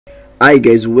Hi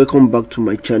guys, welcome back to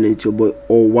my channel. It's your boy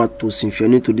Owatos. If you're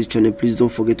new to this channel, please don't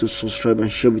forget to subscribe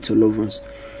and share with your loved ones.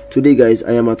 Today guys,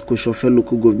 I am at Koshofe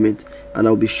local government and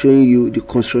I'll be showing you the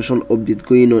construction update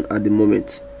going on at the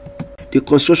moment. The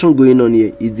construction going on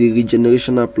here is the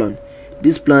regenerational plan.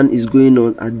 This plan is going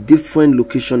on at different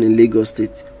locations in Lagos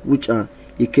State, which are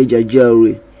Ikeja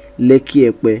GRA, Lekki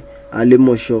Epe,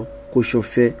 Alemosho,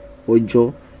 Koshofe,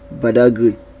 Ojo,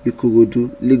 Badagry,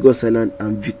 Ikorodu, Lagos Island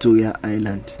and Victoria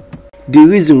Island. The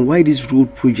reason why this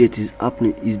road project is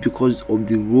happening is because of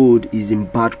the road is in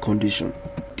bad condition.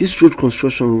 This road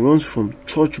construction runs from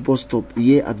Church bus stop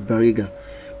here at Bariga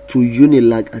to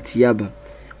Unilag at Yaba,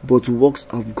 but works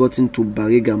have gotten to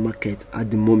Bariga market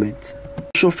at the moment.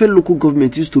 Koshofe local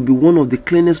government used to be one of the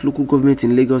cleanest local governments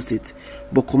in Lagos State,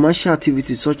 but commercial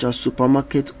activities such as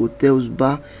supermarkets, hotels,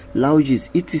 bar, lounges,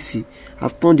 etc.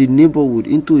 have turned the neighborhood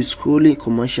into a sprawling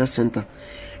commercial center,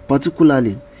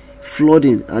 particularly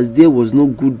flooding as there was no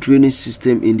good drainage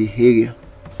system in the area.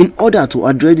 In order to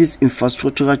address these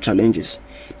infrastructural challenges,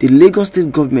 the Lagos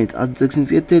State government has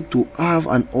designated to have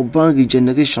an urban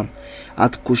regeneration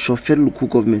at Koshofe local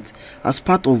government, as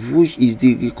part of which is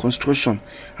the reconstruction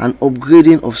and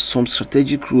upgrading of some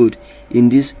strategic road in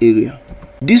this area.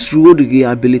 This road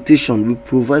rehabilitation will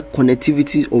provide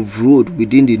connectivity of road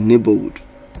within the neighborhood.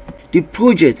 The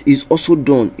project is also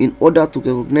done in order to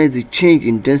recognize the change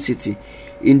in density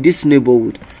in this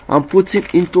neighborhood and putting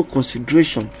into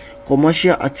consideration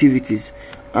commercial activities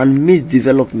and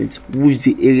misdevelopment which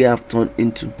the area have turned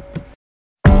into.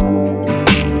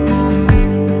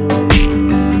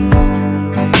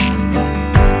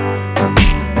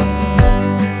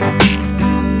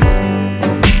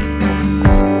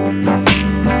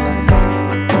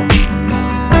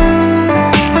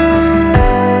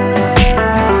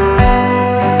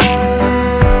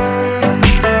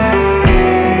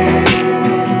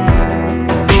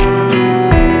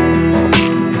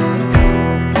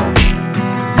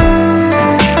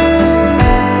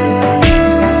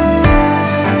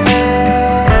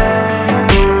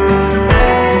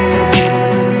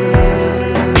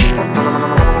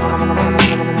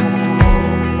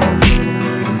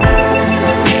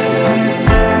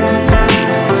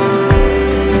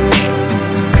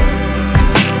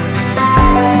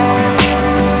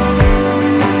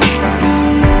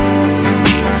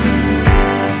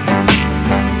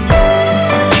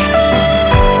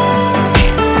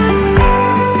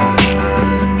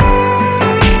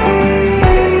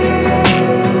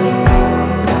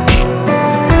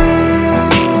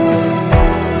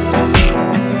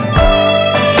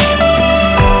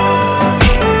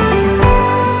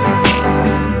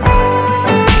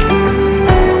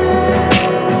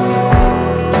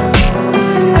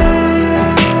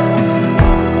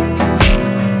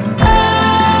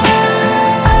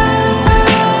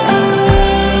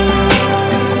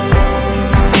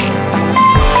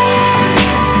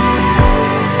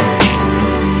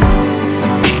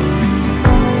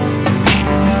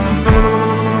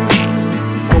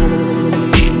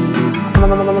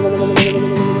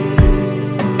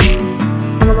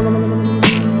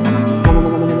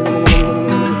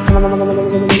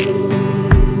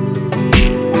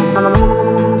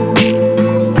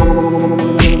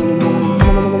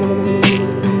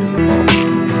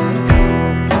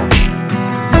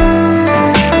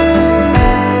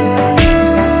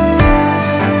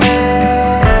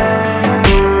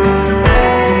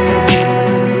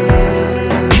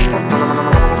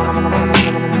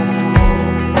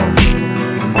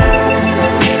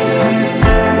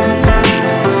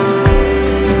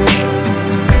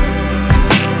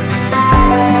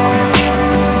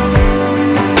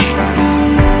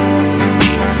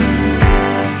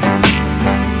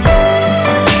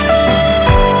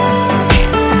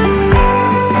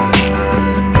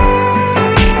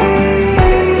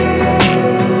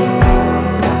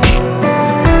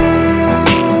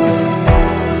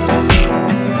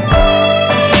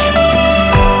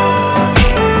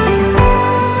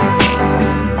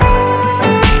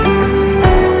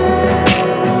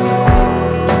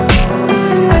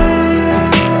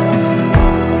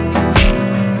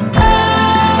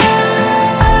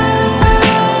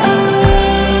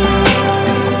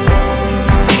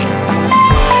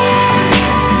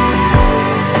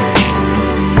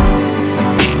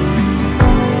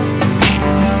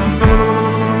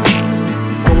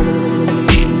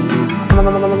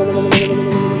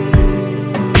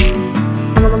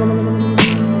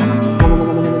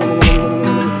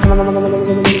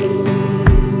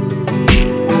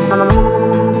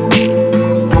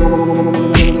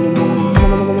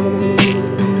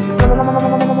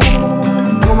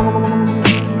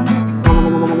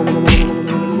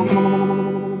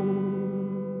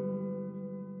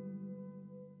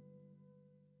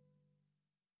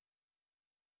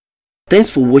 Thanks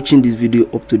for watching this video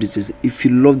up to this end. If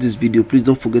you love this video, please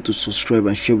don't forget to subscribe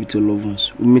and share with your loved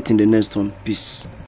ones. We'll meet in the next one. Peace.